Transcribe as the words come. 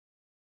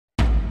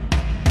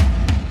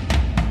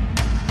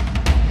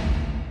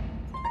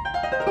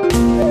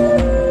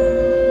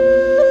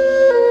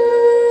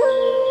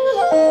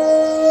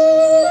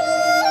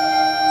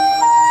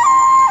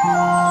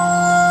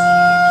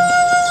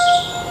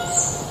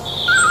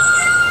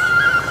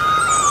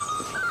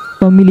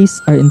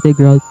Families are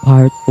integral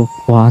part of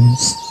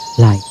one's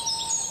life.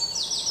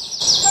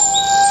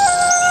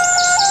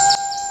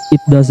 It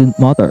doesn't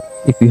matter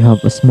if you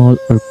have a small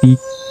or big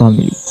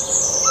family,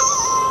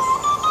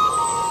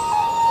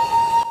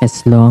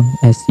 as long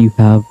as you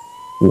have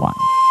one.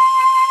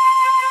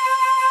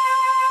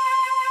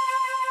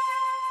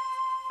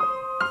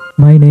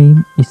 My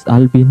name is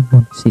Alvin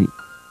Montesili,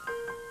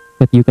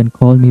 but you can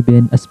call me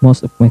Ben as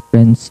most of my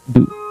friends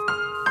do.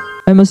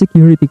 I'm a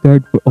security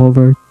guard for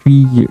over 3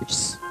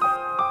 years.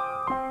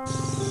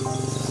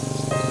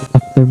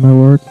 After my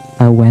work,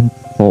 I went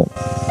home.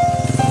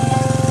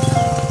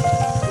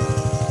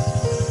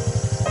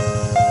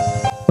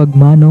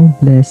 Pagmano,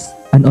 bless,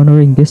 an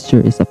honoring gesture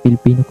is a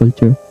Filipino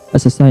culture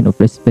as a sign of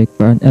respect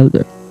for an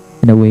elder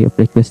and a way of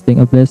requesting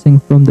a blessing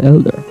from the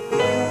elder.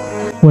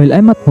 While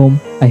I'm at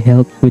home, I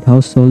help with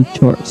household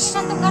chores.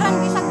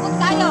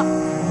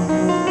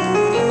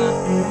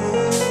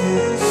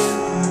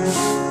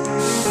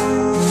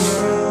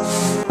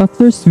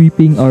 After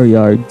sweeping our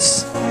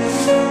yards,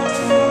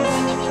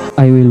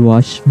 I will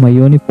wash my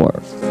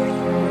uniform.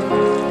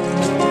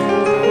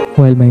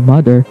 While my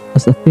mother,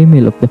 as a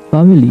female of the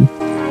family,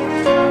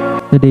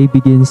 the day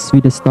begins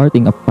with the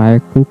starting of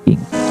fire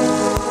cooking.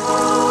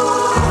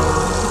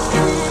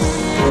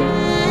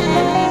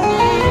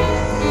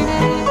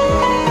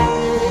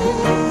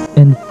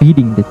 And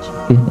feeding the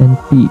chicken and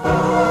pig.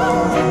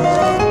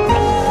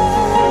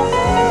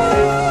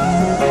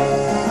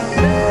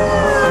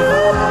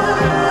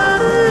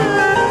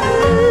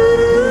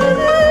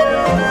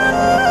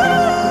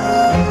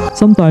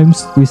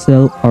 Sometimes we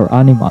sell our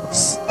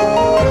animals,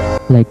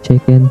 like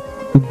chicken,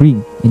 to bring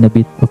in a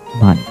bit of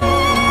money.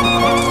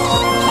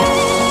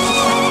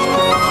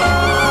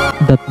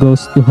 That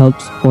goes to help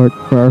support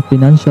for our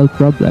financial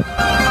problem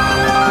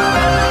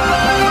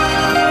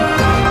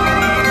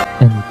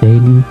and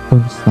daily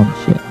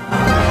consumption.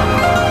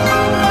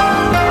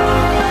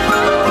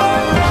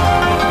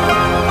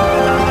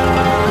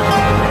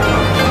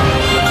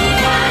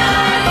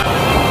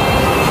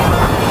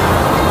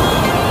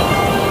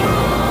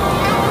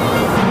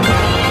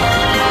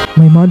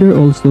 My mother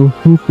also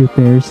who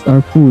prepares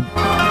our food.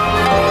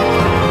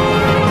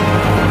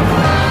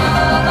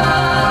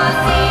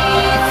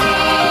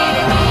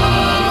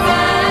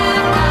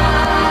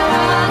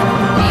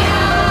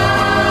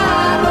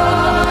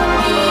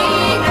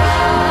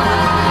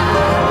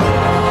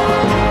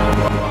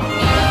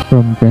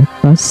 From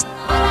breakfast,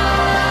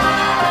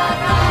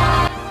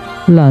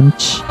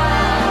 lunch,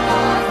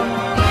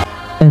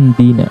 and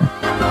dinner.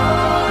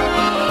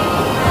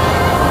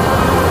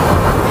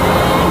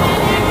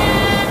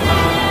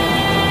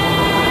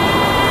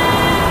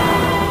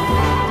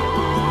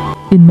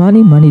 In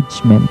money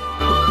management,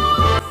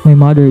 my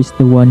mother is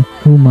the one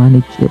who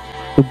manages it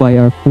to buy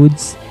our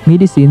foods,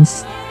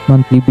 medicines,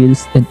 monthly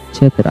bills, and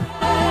etc.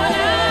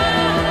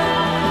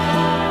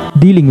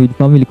 Dealing with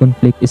family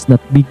conflict is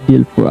not a big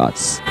deal for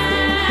us.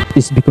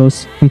 It's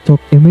because we talk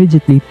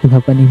immediately to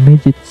have an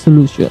immediate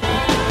solution.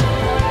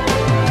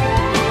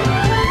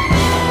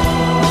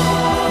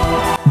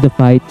 The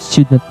fight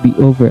should not be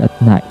over at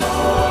night.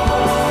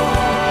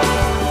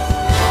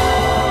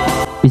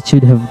 It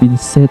should have been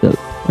settled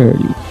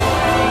early.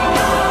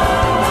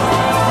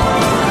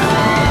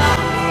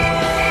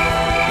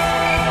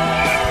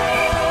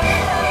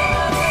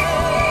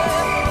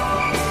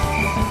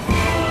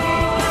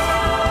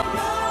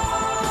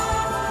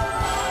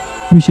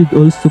 We should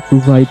also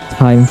provide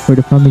time for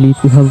the family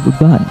to have a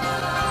bond,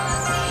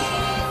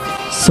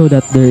 so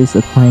that there is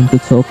a time to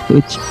talk to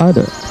each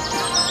other.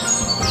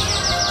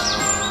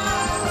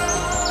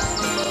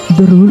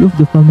 The role of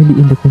the family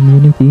in the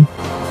community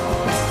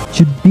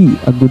should be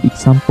a good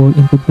example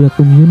into the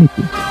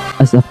community.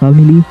 As a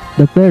family,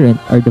 the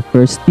parents are the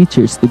first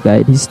teachers to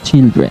guide his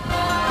children,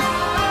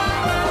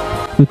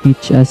 to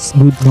teach us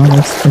good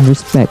manners and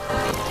respect.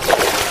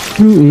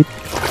 Through it,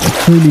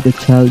 surely the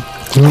child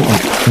grows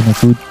up in a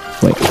good way.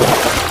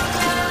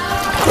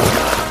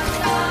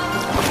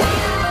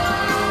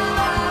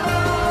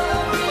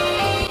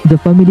 The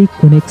family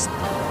connects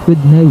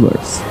with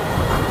neighbors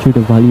through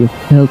the value of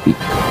helping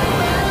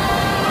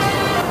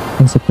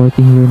and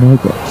supporting your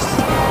neighbors,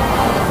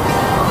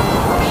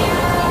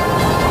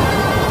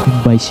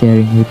 and by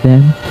sharing with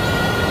them,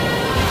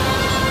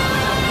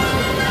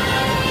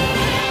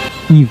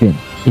 even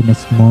in a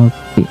small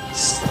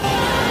things.